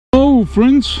Hello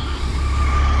friends,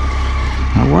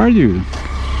 how are you?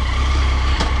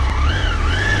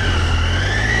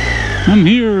 I'm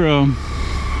here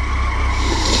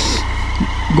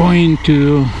going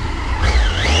to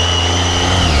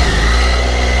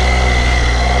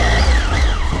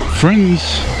friends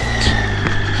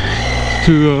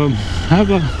to have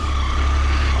a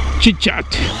chit chat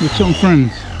with some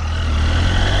friends,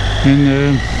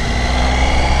 and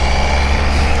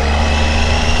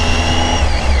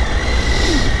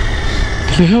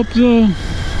to help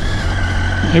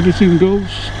everything goes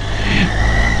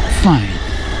fine.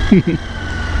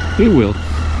 It will.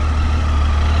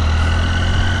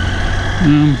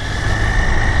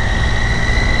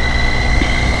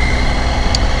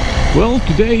 Well,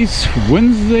 today's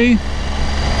Wednesday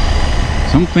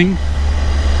something,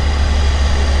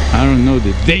 I don't know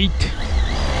the date.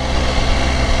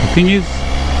 The thing is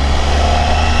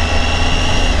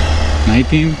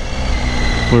 19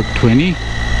 or 20.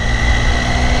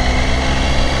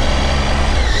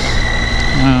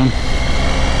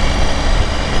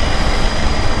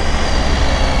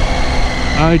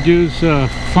 I just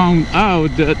found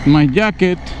out that my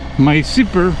jacket, my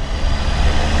zipper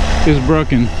is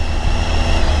broken.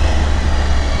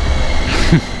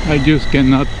 I just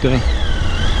cannot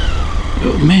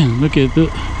oh man, look at that.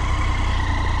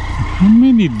 How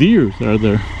many deers are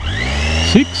there?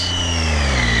 6?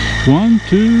 1,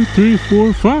 2, 3,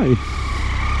 4, 5.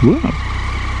 Wow.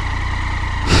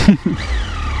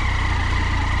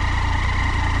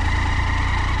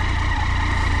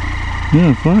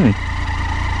 Yeah, 5.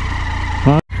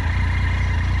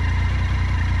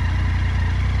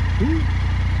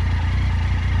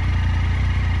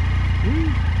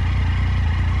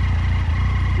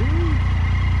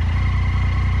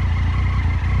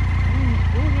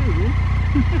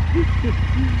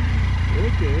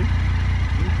 Okay.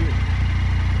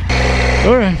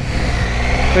 All right,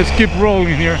 let's keep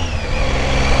rolling here.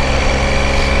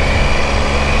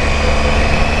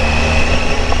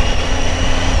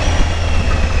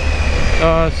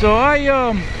 So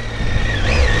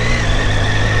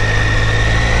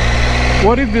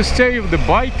what is the state of the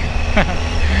bike?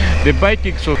 The bike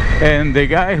is so, and the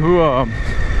guy who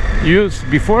used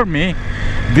before me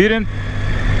didn't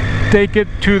take it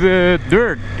to the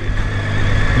dirt,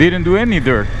 didn't do any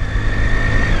dirt,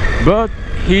 but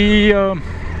he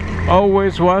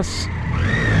always was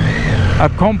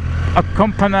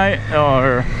accompanied,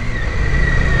 or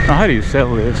how do you say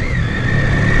this,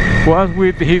 was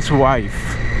with his wife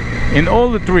in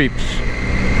all the trips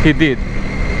he did.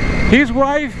 His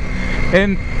wife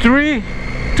and 2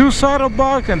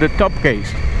 saddlebags and the top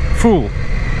case full.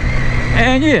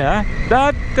 And yeah,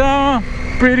 that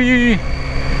pretty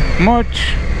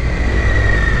much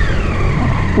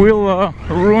will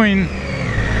ruin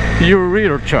your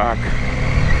rear shock.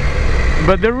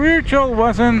 But the rear shock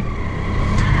wasn't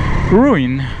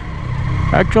ruined.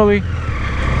 Actually,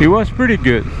 it was pretty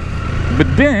good.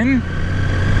 But then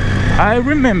I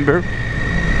remember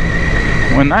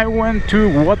when I went to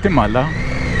Guatemala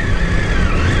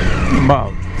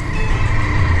about,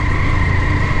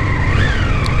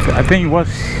 I think it was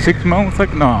 6 months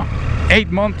ago, no,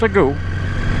 8 months ago.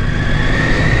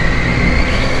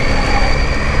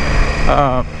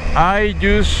 I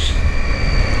just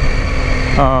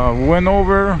went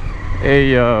over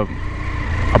a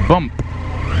bump.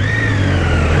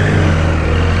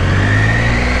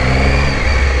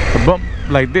 A bump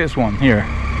like this one here,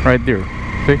 right there.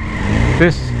 See?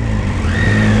 This.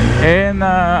 And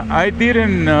I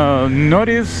didn't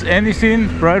notice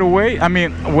anything right away. I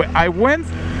mean, I went,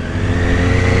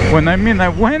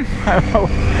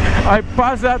 I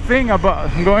passed that thing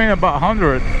going about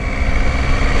 100.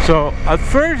 So at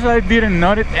first I didn't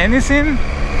notice anything,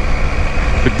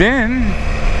 but then,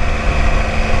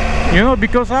 you know,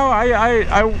 because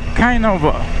I kind of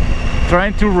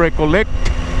trying to recollect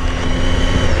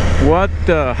what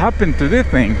happened to this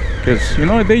thing, because you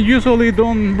know they usually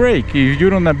don't break if you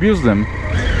don't abuse them.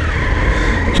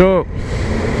 So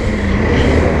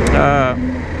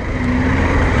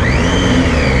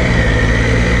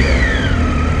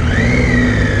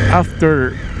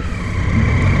after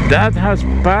that has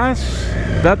passed,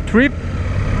 that trip,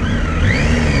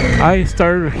 I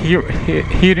started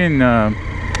hearing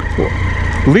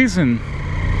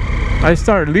I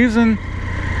started listening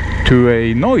to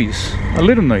a noise, a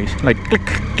little noise, like click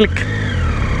click,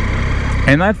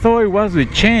 and I thought it was the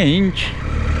change,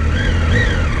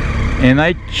 and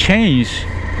I changed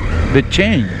the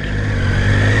change,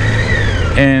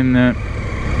 and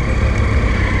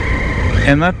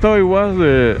I thought it was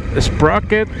a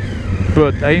sprocket,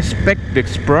 but I inspected the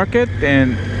sprocket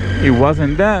and it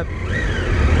wasn't that.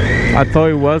 I thought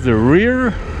it was the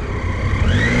rear,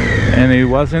 and it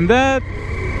wasn't that.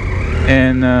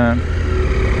 And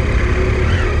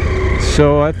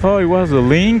so I thought it was the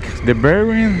link, the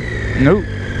bearing. Nope.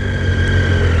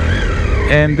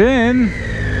 And then,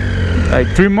 like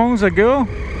 3 months ago,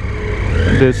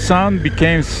 the sound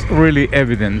became really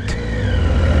evident.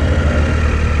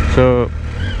 So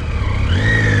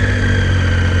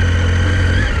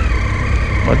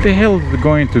what the hell is it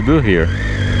going to do here?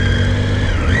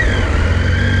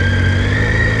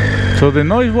 So the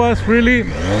noise was really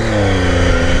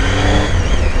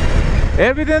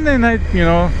evident, and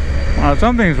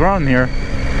something's wrong here.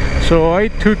 So I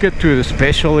took it to the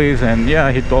specialist, and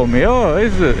yeah, he told me, oh,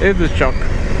 it's a shock.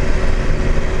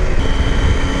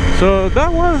 So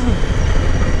that was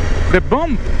the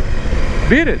bump,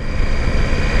 did it.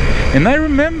 And I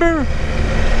remember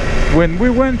when we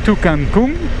went to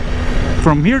Cancun,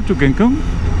 from here to Cancun,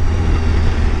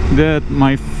 that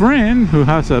my friend who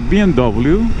has a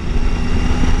BMW,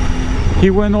 he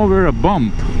went over a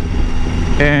bump,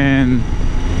 and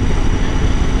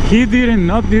he didn't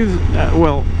notice,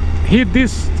 well, he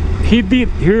did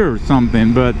hear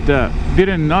something, but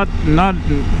did not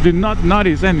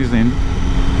notice anything.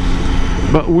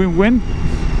 But we went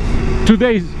 2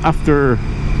 days after.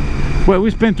 Well, we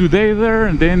spent 2 days there,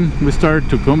 and then we started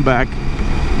to come back,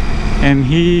 and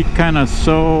he kind of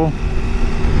saw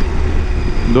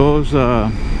those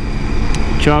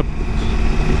shocks,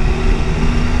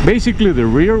 basically the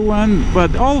rear one,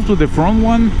 but also the front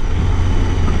one,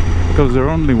 because there's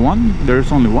only one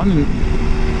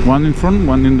in front,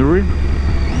 one in the rear.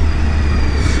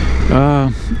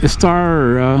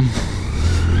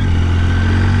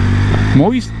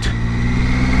 Moist,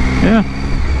 yeah.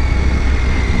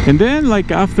 And then, like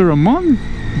after a month,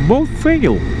 both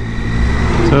fail.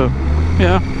 So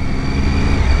yeah,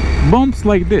 bumps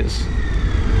like this,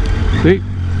 see.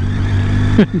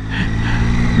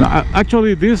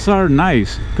 Actually, these are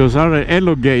nice because are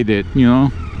elongated, No,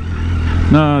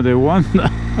 the one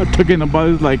I'm talking about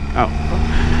is like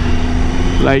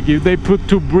if they put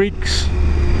 2 bricks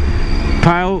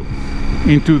piled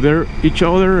into each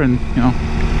other, and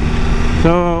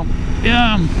so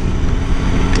yeah,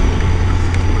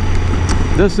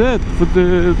 that's it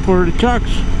for the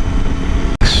shocks.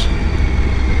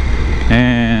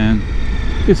 And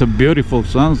it's a beautiful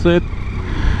sunset.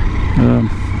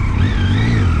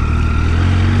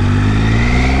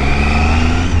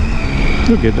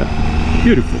 Look at that,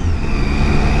 beautiful.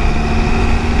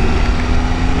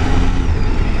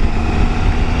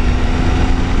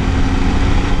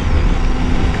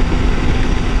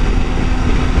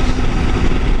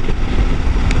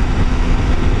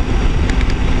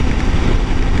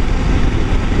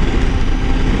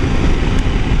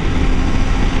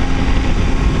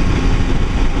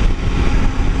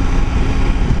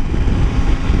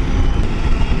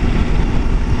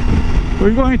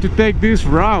 We're going to take this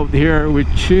route here,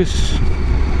 which is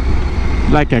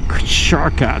like a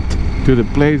shortcut to the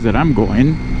place that I'm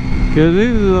going, because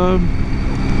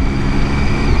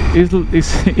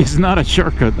it's not a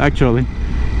shortcut. Actually,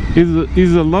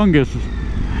 it's the longest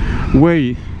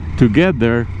way to get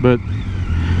there, but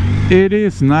it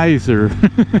is nicer.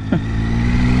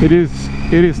 it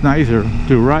is nicer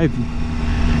to ride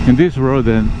in this road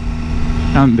than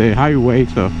on the highway.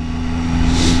 So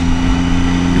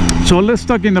let's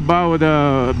talking about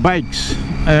bikes.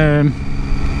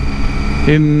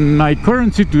 In my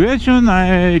current situation,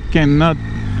 I cannot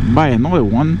buy another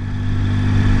one.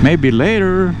 Maybe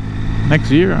later, next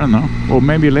year, I don't know, or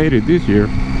maybe later this year.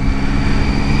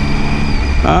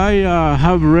 I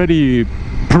have already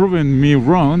proven me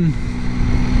wrong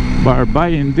by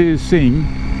buying this thing.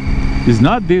 It's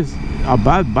not a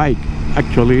bad bike.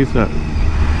 Actually, it's a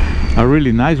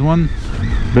really nice one,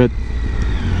 but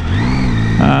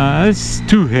it's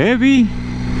too heavy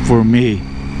for me.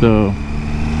 So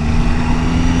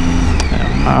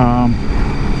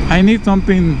I need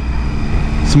something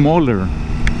smaller,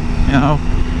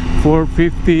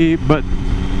 450, but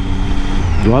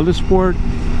dual sport,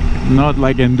 not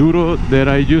like enduro that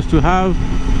I used to have.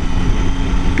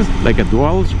 Just like a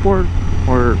dual sport,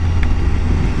 or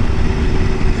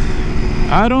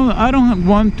I don't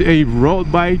want a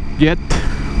road bike yet,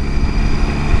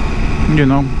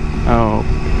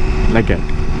 like a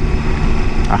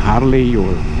Harley,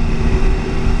 or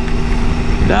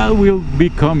that will be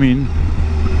coming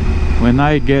when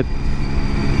I get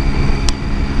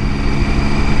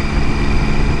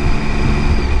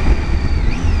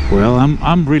well,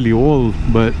 I'm really old,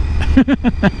 but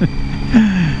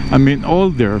I mean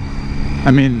older.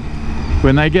 I mean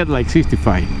when I get like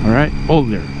 65, all right,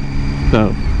 older.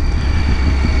 So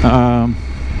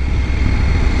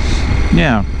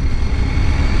Yeah,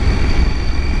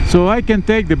 so I can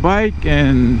take the bike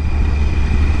and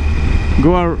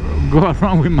go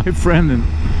around with my friend and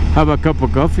have a cup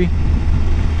of coffee,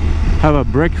 have a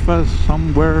breakfast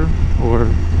somewhere, or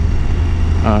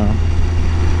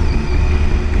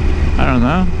I don't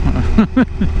know,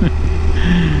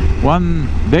 one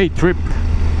day trip.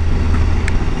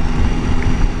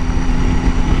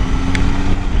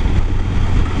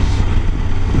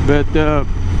 But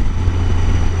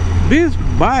this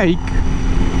bike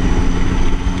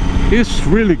is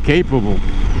really capable,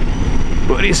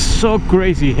 but it's so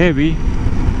crazy heavy,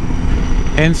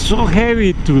 and so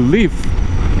heavy to lift,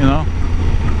 you know.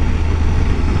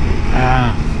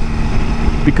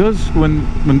 Because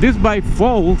when this bike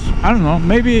falls, I don't know,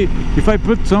 maybe if I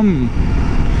put some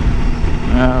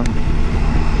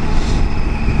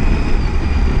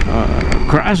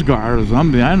crash guard or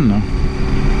something, I don't know.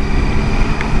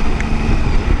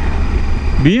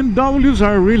 BMWs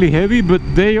are really heavy, but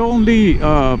they only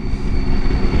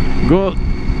go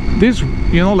this,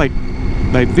 you know, like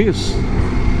this,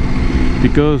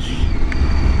 because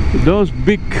those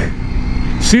big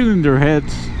cylinder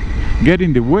heads get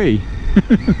in the way.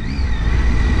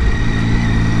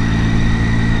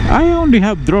 I only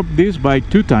have dropped this bike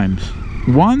 2 times.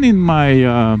 One in my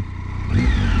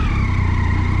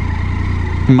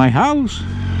house,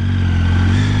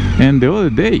 and the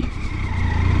other day.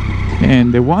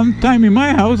 And the one time in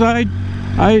my house, I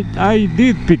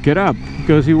did pick it up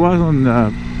because it was on a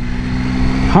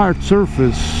hard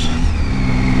surface.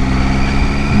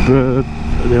 But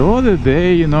the other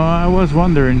day, you know, I was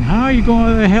wondering how you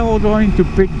the hell going to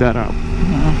pick that up.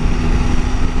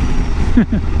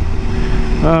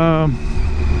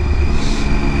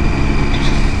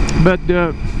 But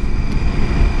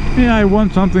yeah, I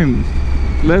want something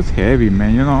less heavy,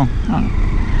 man, you know.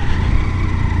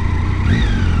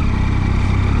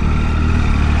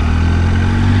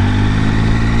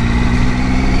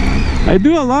 I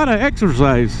do a lot of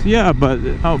exercise, yeah, but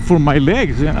for my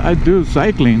legs, I do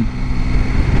cycling.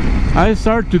 I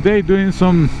start today doing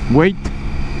some weight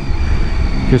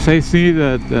because I see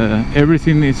that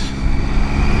everything is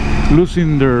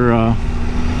losing their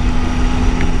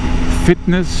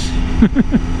fitness.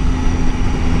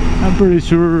 I'm pretty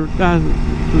sure that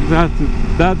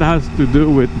has to do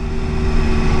with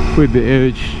the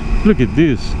age. Look at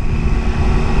this.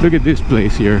 Look at this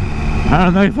place here. I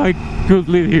don't know if I could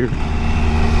live here.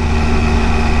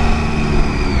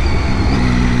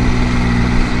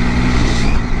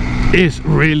 It's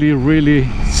really, really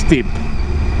steep.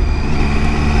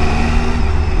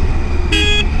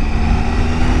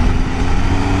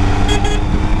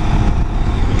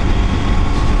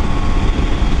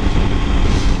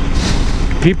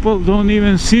 People don't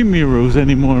even see mirrors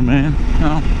anymore, man.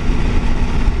 No.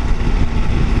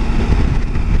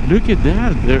 Look at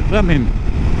that. I mean,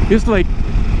 it's like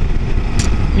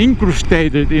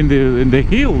incrustated in the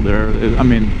hill there. I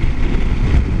mean,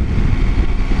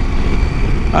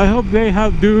 I hope they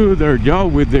have do their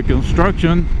job with the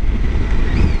construction,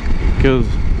 because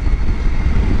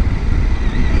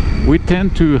we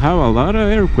tend to have a lot of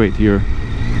earthquake here.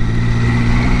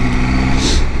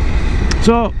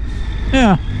 So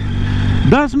yeah,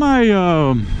 that's my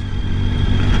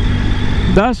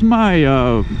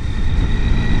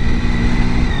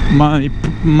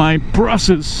my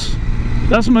process.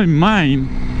 That's my mind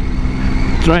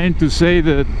trying to say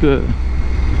that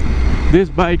this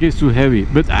bike is too heavy,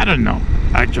 but I don't know,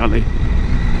 actually.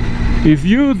 If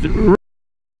you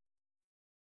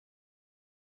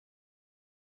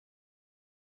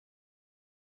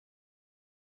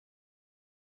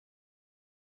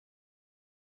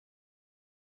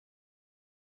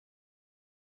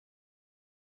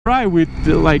ride with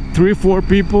like 3-4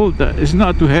 people, that is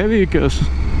not too heavy, because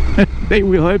they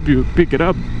will help you pick it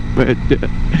up. But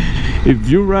if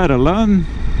you ride alone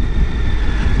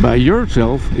by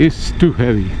yourself, it's too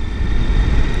heavy.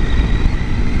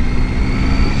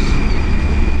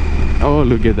 Oh,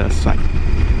 look at that side.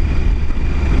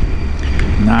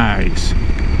 Nice.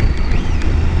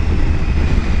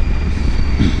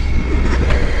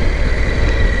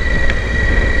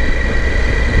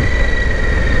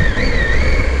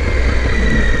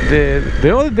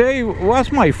 The other day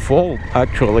was my fault,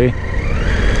 actually.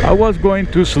 I was going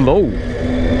too slow,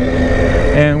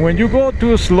 and when you go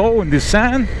too slow in the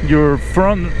sand, your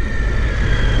front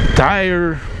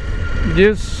tire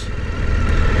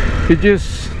it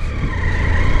just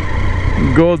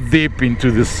go deep into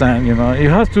the sand. You know, you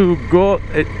have to go,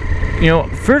 you know,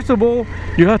 first of all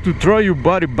you have to throw your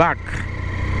body back,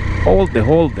 the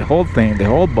whole thing, the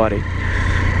whole body,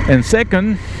 and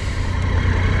second,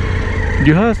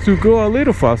 you have to go a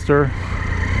little faster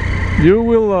You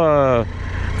will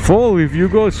fall if you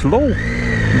go slow.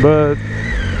 But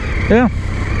yeah,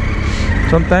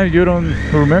 sometimes you don't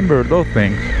remember those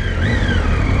things.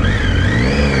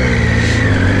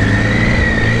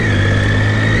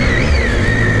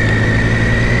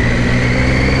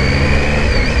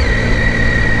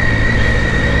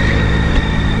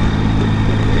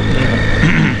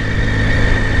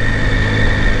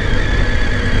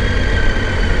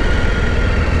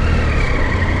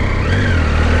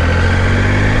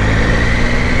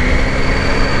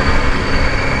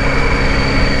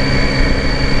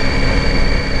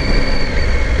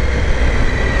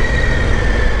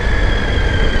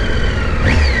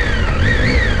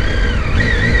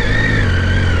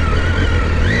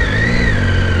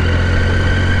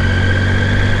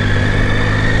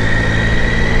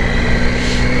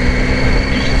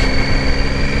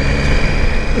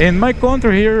 In my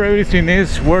country here, everything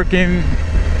is working.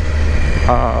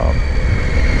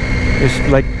 It's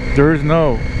like there is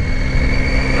no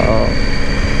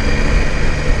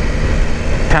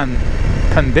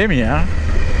pandemia,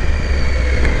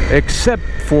 except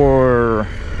for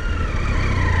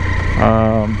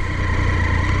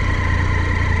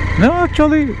no,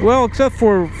 actually, well, except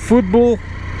for football.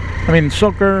 I mean,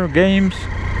 soccer games.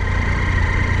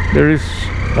 There is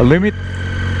a limit.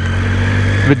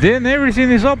 But then everything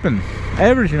is open.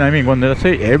 Everything. I mean, when I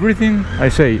say everything, I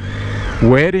say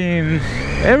weddings,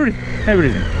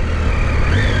 everything.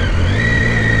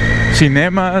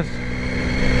 Cinemas.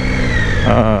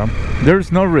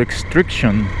 There's no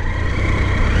restriction.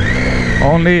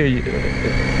 Only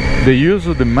the use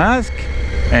of the mask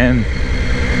and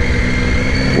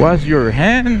wash your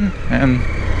hand, and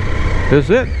that's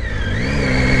it.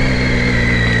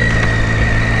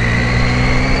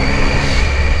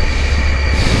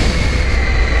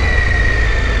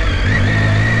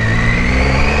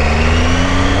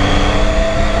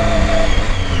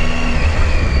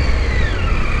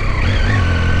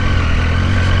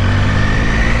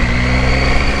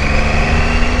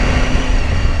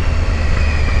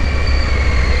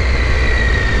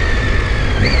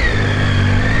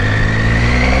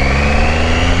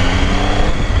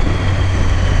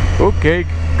 Okay,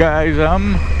 guys,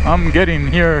 I'm getting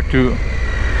here to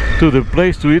the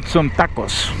place to eat some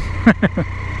tacos.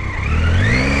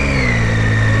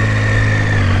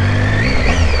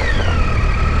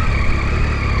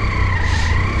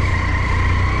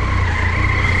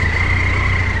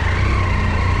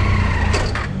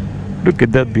 Look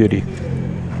at that beauty.